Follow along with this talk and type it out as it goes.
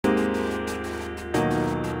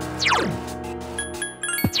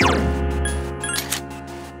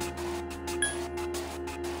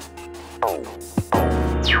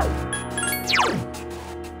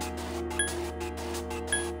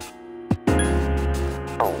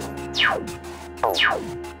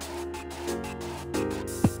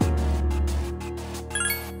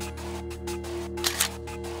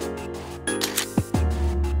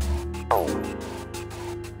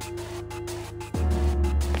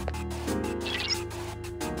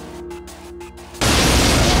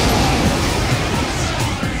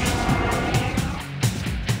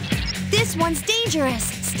This one's dangerous.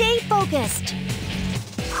 Stay focused.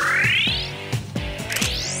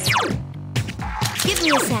 Give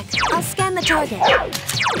me a sec. I'll scan the target.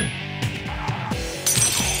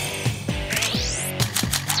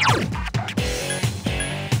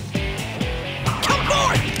 Come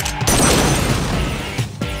forward!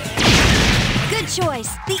 Good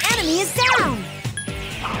choice. The enemy is down.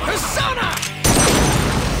 Persona!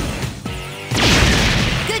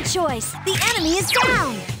 Good choice. The enemy is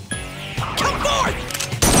down. Come forward!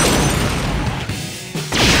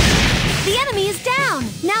 The enemy is down.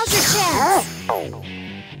 Now's your chance.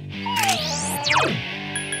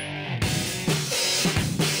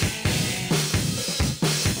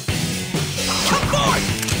 Come forward!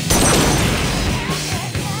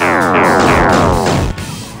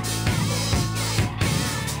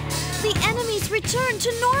 The enemy's returned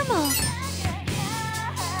to normal.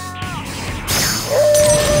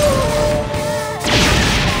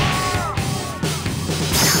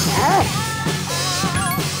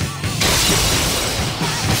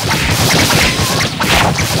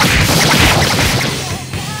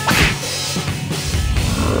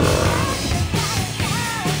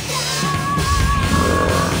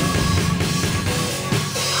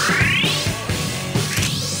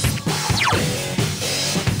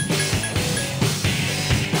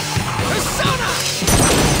 Persona!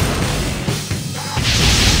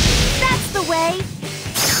 That's the way.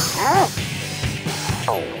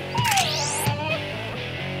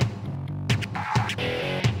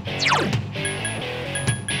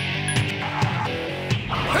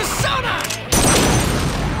 Persona!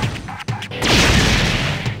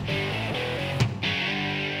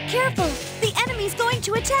 Careful. The enemy's going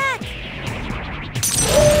to attack.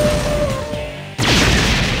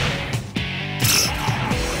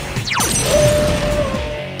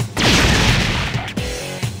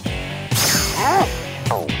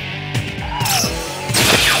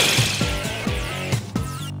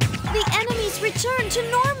 The enemy's returned to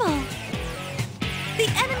normal. The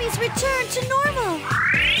enemy's returned to normal.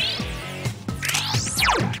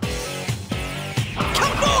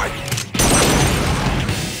 Come forward!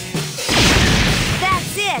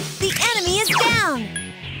 That's it. The enemy is down.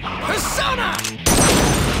 Persona!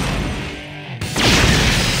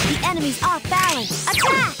 The enemy's off balance.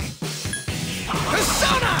 Attack!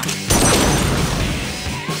 Persona!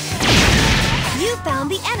 You found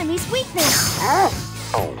the enemy's weakness.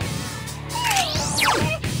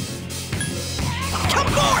 Come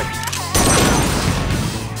forward!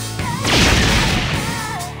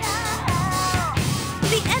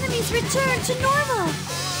 The enemy's returned to normal.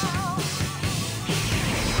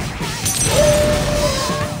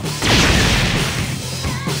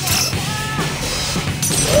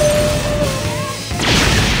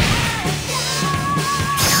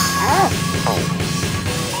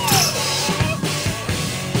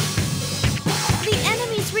 The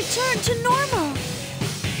enemy's returned to normal.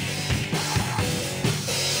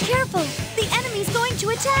 Careful, the enemy's going to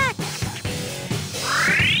attack.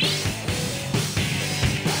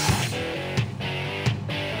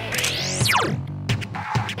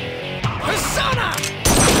 Persona!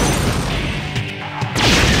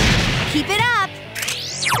 Keep it up.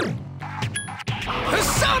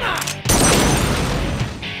 Persona!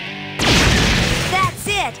 That's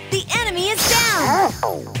it. The enemy is down.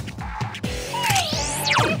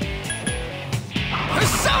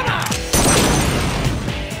 Persona!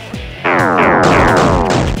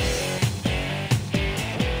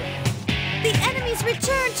 The enemy's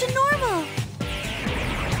returned to normal.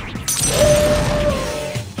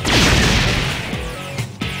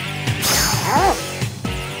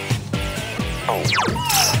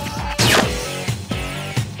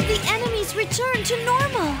 The enemy's returned to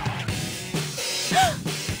normal.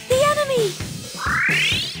 The enemy!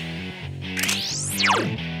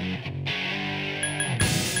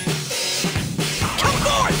 Come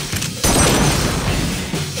forward!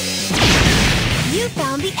 You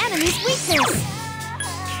found the enemy's weakness.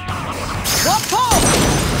 What pole?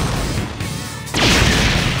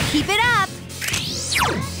 Keep it up.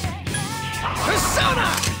 Persona!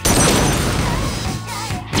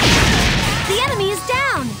 The enemy is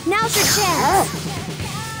down. Now's your chance.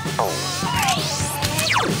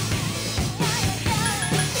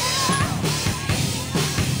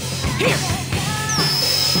 Here!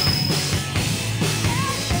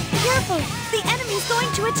 Careful! The enemy's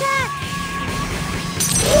going to attack!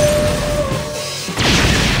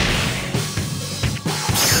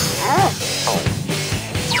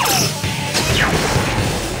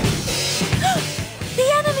 The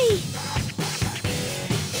enemy!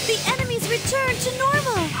 The enemy's returned to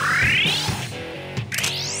normal!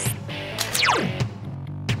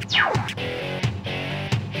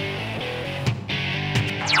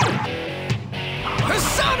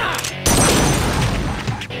 Persona!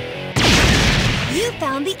 You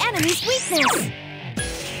found the enemy's weakness!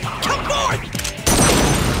 Come forth!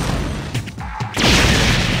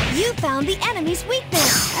 You found the enemy's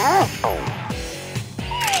weakness! Come forth!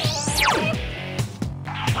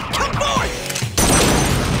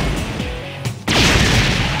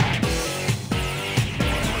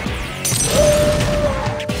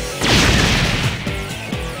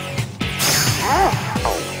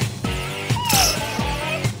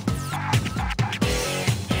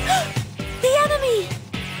 The enemy!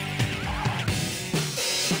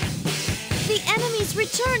 The enemy's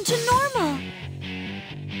returned to normal!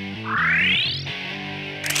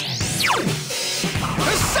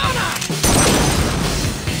 Persona!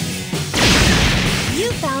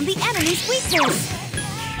 You found the enemy's weakness!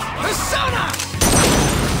 Persona!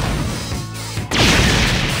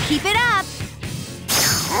 Keep it up!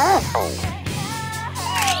 Come forth!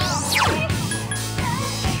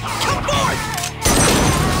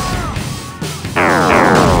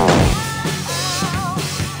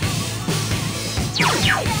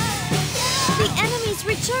 The enemy's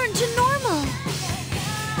returned to normal!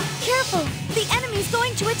 Careful! The enemy's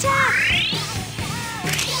going to attack!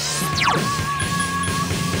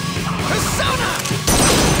 Persona!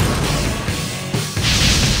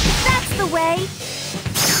 That's the way!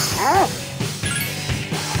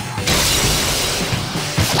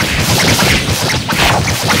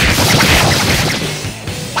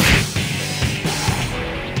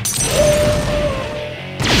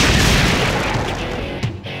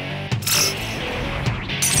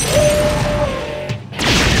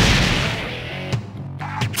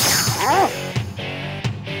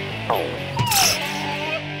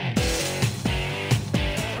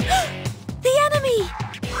 The enemy!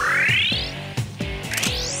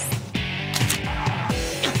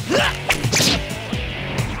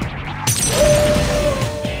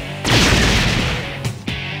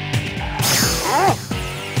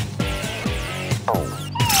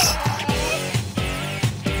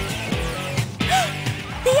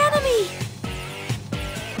 The enemy!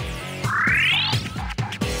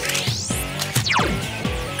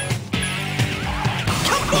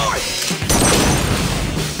 Come forth!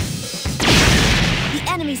 The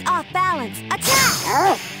enemy's off balance!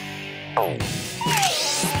 Attack!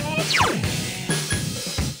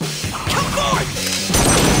 Come forth!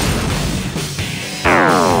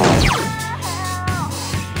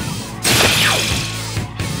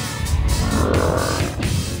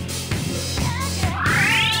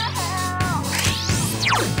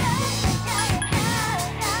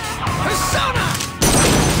 Persona!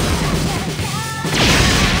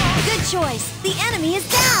 Good choice! The enemy is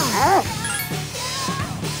down!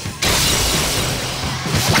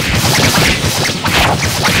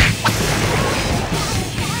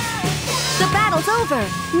 The battle's over!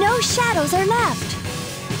 No shadows are left!